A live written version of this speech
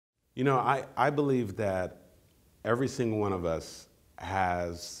I believe that every single one of us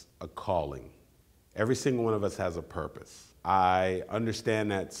has a calling. Every single one of us has a purpose. I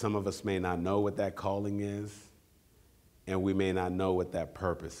understand that some of us may not know what that calling is, and we may not know what that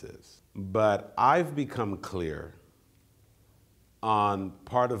purpose is. But I've become clear on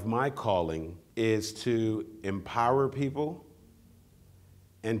part of my calling is to empower people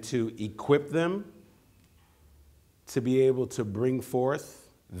and to equip them to be able to bring forth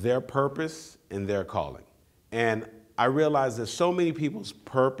their purpose and their calling. And I realize that so many people's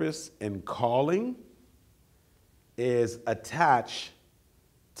purpose and calling is attached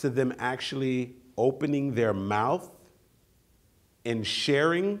to them actually opening their mouth and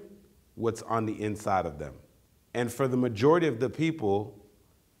sharing what's on the inside of them. And for the majority of the people,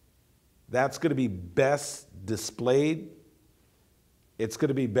 that's going to be best displayed. It's going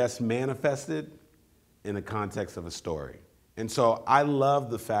to be best manifested in the context of a story. And so I love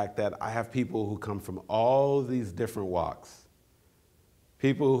the fact that I have people who come from all these different walks.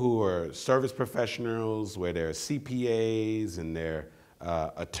 People who are service professionals, where they're CPAs and they're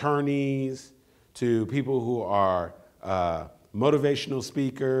attorneys, to people who are motivational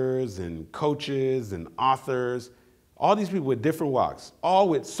speakers and coaches and authors. All these people with different walks, all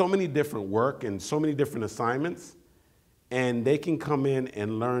with so many different work and so many different assignments. And they can come in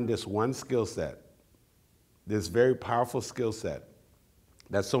and learn this one skill set, this very powerful skill set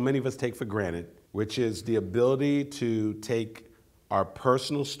that so many of us take for granted, which is the ability to take our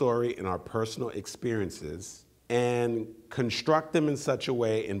personal story and our personal experiences and construct them in such a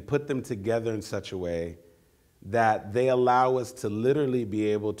way and put them together in such a way that they allow us to literally be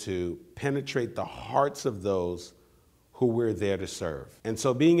able to penetrate the hearts of those who we're there to serve. And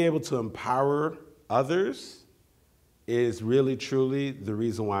so being able to empower others is really, truly the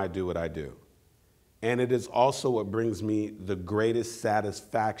reason why I do what I do. And it is also what brings me the greatest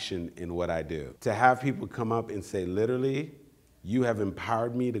satisfaction in what I do. To have people come up and say, literally, you have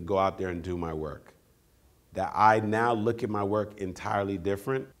empowered me to go out there and do my work. That I now look at my work entirely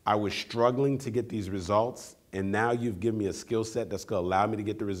different. I was struggling to get these results, and now you've given me a skill set that's gonna allow me to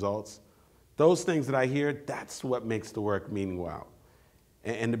get the results. Those things that I hear, that's what makes the work meaningful.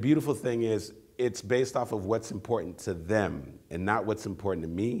 And the beautiful thing is, it's based off of what's important to them and not what's important to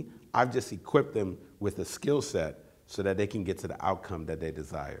me. I've just equipped them with a skill set so that they can get to the outcome that they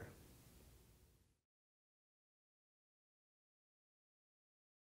desire.